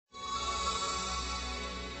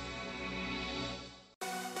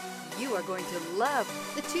You are going to love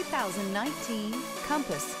the 2019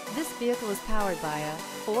 Compass. This vehicle is powered by a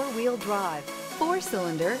four-wheel drive,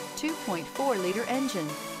 four-cylinder, 2.4-liter engine.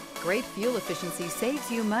 Great fuel efficiency saves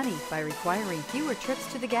you money by requiring fewer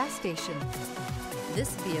trips to the gas station.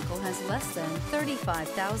 This vehicle has less than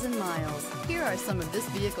 35,000 miles. Here are some of this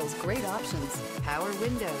vehicle's great options: power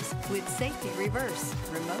windows with safety reverse,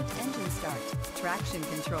 remote engine start, traction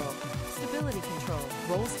control, stability control,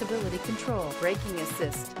 roll stability control, braking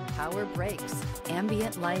assist, power brakes,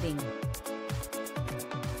 ambient lighting.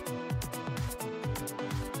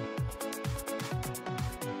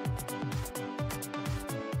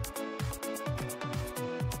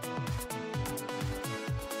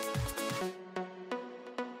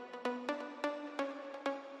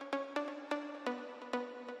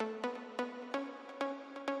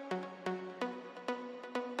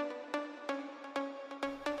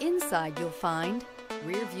 Inside you'll find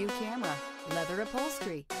rear view camera, leather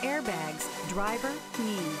upholstery, airbags, driver,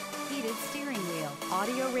 knee, heated steering wheel,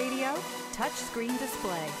 audio radio, touch screen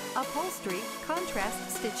display, upholstery,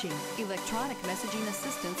 contrast stitching, electronic messaging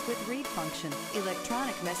assistance with read function,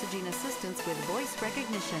 electronic messaging assistance with voice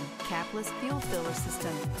recognition, capless fuel filler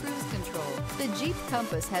system, cruise control. The Jeep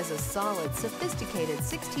Compass has a solid, sophisticated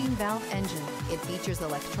 16-valve engine. It features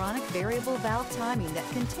electronic variable valve timing that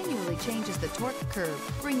continually changes the torque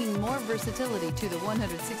curve, bringing more versatility to the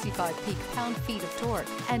 165 peak pound-feet of torque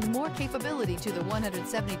and more capability to the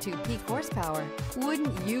 172 peak horsepower.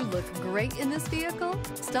 Wouldn't you look great in this vehicle?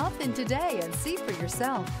 Stop in today and see for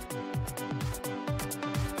yourself.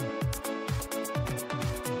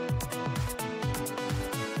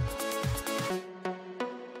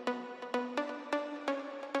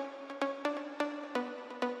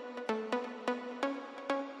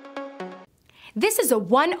 This is a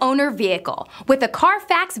one-owner vehicle with a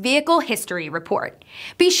Carfax Vehicle History Report.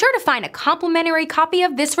 Be sure to find a complimentary copy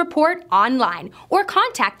of this report online or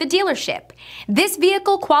contact the dealership. This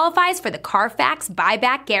vehicle qualifies for the Carfax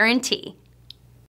Buyback Guarantee.